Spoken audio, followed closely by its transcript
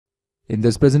In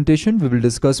this presentation, we will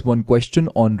discuss one question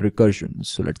on recursion.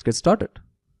 So let's get started.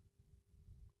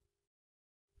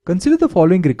 Consider the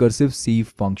following recursive C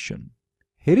function.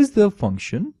 Here is the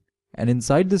function, and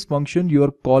inside this function you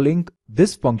are calling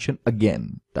this function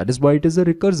again. That is why it is a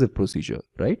recursive procedure,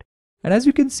 right? And as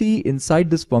you can see, inside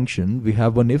this function we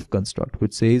have one if construct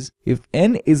which says if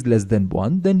n is less than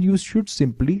 1, then you should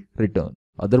simply return.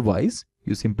 Otherwise,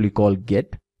 you simply call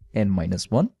get n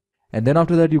minus 1, and then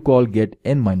after that you call get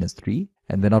n minus 3,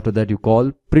 and then after that you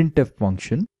call printf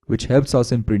function, which helps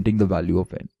us in printing the value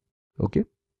of n. Okay.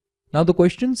 Now the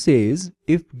question says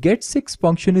if get6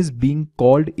 function is being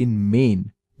called in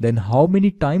main, then how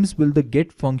many times will the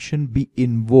get function be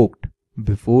invoked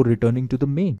before returning to the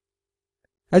main?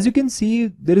 As you can see,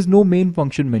 there is no main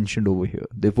function mentioned over here.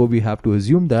 Therefore, we have to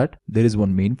assume that there is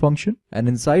one main function, and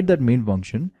inside that main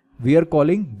function, we are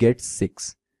calling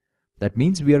get6. That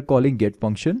means we are calling get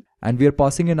function and we are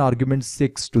passing an argument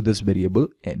 6 to this variable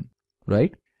n,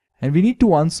 right? And we need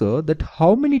to answer that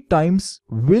how many times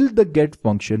will the get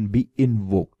function be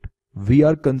invoked. We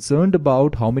are concerned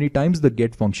about how many times the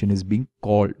get function is being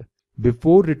called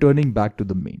before returning back to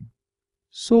the main.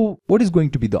 So what is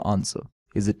going to be the answer?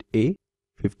 Is it A,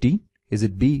 15? Is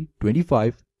it B,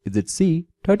 25? Is it C,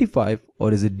 35?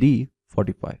 Or is it D,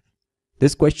 45?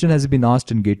 This question has been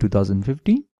asked in GATE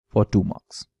 2015 for 2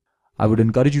 marks. I would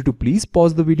encourage you to please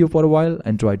pause the video for a while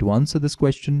and try to answer this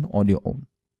question on your own.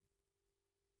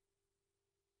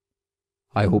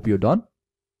 I hope you're done.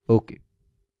 Okay.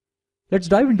 Let's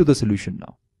dive into the solution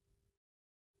now.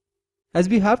 As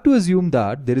we have to assume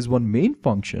that there is one main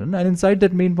function, and inside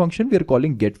that main function we are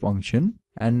calling get function,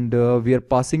 and we are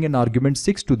passing an argument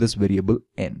 6 to this variable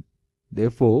n.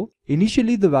 Therefore,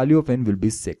 initially the value of n will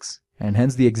be 6, and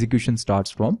hence the execution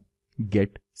starts from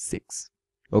get 6.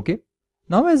 Okay.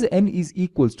 Now as n is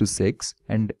equals to 6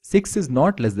 and 6 is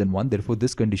not less than 1, therefore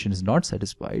this condition is not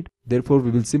satisfied. Therefore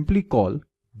we will simply call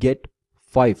get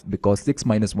 5 because 6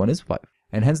 minus 1 is 5,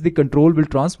 and hence the control will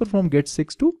transfer from get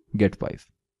 6 to get 5.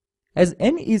 As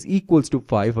n is equals to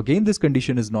 5, again this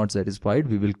condition is not satisfied,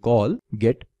 we will call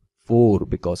get 4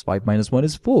 because 5 minus 1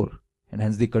 is 4, and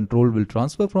hence the control will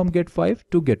transfer from get 5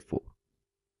 to get 4.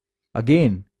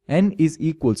 Again n is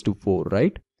equals to 4,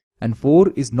 right? And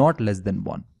 4 is not less than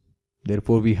 1.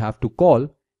 Therefore we have to call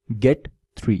get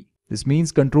 3. This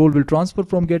means control will transfer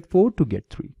from get 4 to get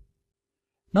 3.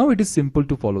 Now it is simple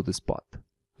to follow this path.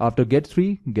 After get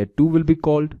 3, get 2 will be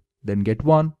called, then get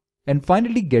 1, and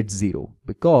finally get 0,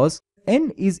 because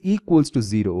n is equals to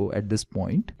 0 at this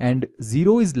point and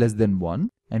 0 is less than 1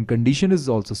 and condition is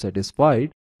also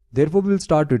satisfied. Therefore we will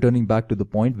start returning back to the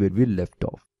point where we left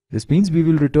off. This means we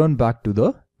will return back to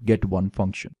the get1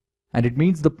 function, and it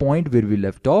means the point where we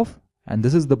left off, and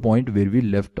this is the point where we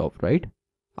left off, right?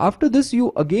 After this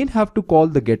you again have to call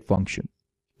the get function,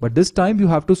 but this time you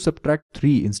have to subtract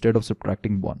 3 instead of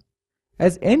subtracting 1.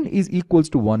 As n is equals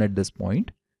to 1 at this point,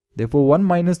 therefore 1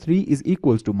 minus 3 is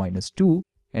equals to minus 2,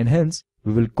 and hence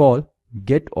we will call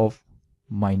get of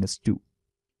minus 2.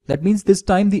 That means this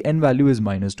time the n value is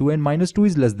minus 2 and minus 2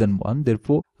 is less than 1,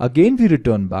 therefore again we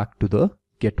return back to the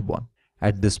get 1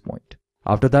 at this point.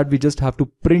 After that we just have to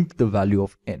print the value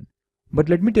of n. But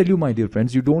let me tell you, my dear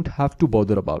friends, you don't have to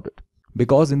bother about it,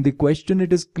 because in the question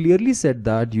it is clearly said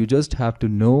that you just have to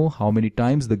know how many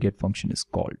times the get function is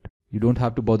called. You don't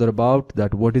have to bother about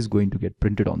that what is going to get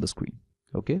printed on the screen.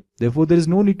 Okay, therefore there is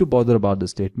no need to bother about the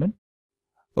statement.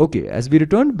 Okay, as we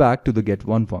returned back to the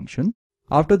get1 function,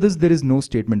 after this there is no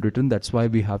statement written, that's why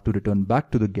we have to return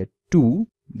back to the get2.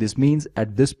 This means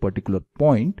at this particular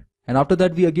point, and after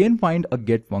that we again find a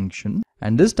get function,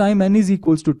 and this time n is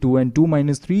equals to 2 and 2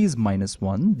 minus 3 is minus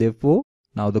 1. Therefore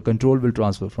now the control will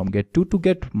transfer from get2 to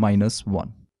get minus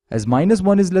 1. As minus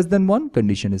 1 is less than 1,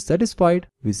 condition is satisfied,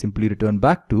 we simply return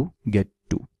back to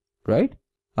get2, right?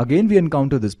 Again we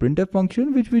encounter this printf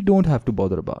function which we don't have to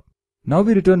bother about. Now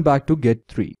we return back to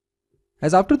get3.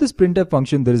 As after this printf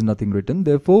function there is nothing written,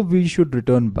 therefore we should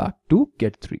return back to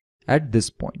get3 at this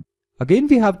point. Again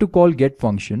we have to call get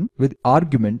function with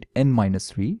argument n minus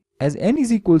 3. As n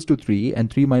is equals to 3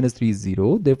 and 3 minus 3 is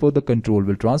 0, therefore the control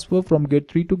will transfer from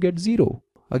get3 to get0.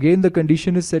 Again the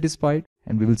condition is satisfied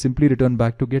and we will simply return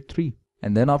back to get3.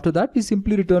 And then after that we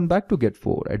simply return back to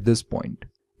get4 at this point.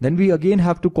 Then we again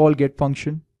have to call get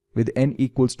function with n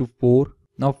equals to 4.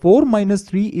 Now 4 minus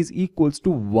 3 is equals to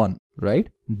 1, right?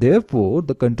 Therefore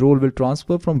the control will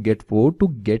transfer from get4 to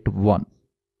get1.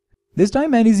 This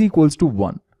time n is equals to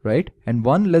 1, right? And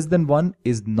 1 less than 1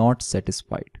 is not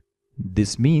satisfied.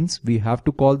 This means we have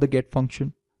to call the get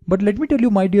function. But let me tell you,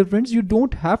 my dear friends, you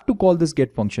don't have to call this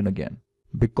get function again,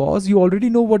 because you already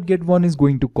know what get1 is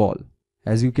going to call,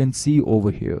 as you can see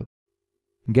over here.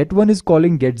 Get1 is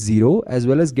calling get0 as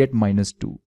well as get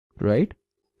 -2, right?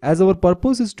 As our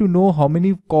purpose is to know how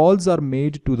many calls are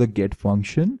made to the get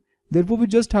function, therefore we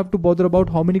just have to bother about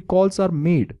how many calls are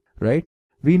made, right?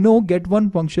 We know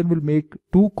get1 function will make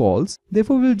 2 calls,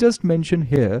 therefore we'll just mention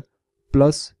here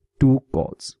plus 2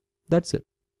 calls. That's it.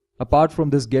 Apart from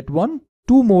this get1,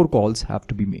 2 more calls have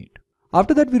to be made.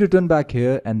 After that we return back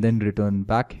here and then return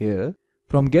back here.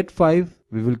 From get5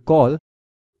 we will call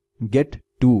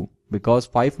get2 because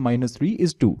 5 minus 3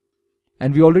 is 2.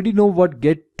 And we already know what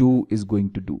get2 is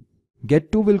going to do.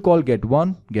 Get2 will call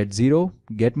get1, get0,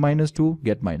 get -2,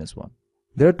 get -1.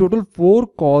 There are total 4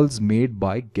 calls made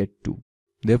by get2.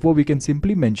 Therefore we can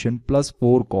simply mention plus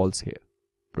 4 calls here,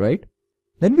 right?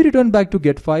 Then we return back to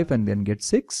get5 and then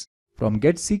get6. From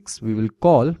get6 we will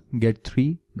call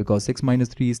get3 because 6 minus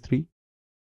 3 is 3.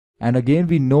 And again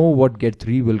we know what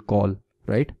get3 will call,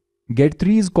 right?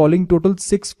 Get3 is calling total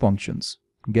 6 functions.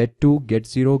 Get2,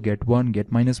 get0, get1,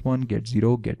 get -1,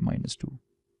 get0, get -2.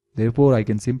 Therefore I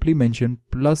can simply mention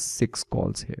plus 6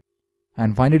 calls here.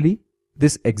 And finally,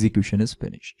 this execution is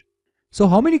finished. So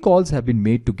how many calls have been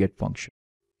made to get function?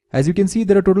 As you can see,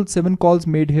 there are total 7 calls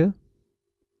made here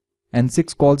and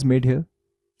 6 calls made here.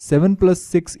 7 plus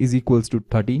 6 is equals to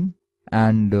 13,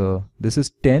 and this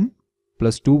is 10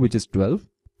 plus 2, which is 12.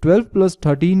 12 plus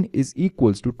 13 is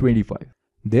equals to 25.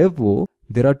 Therefore,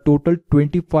 there are total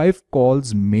 25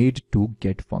 calls made to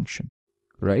get function,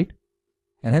 right?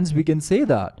 And hence we can say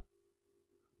that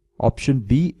option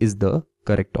B is the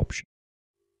correct option.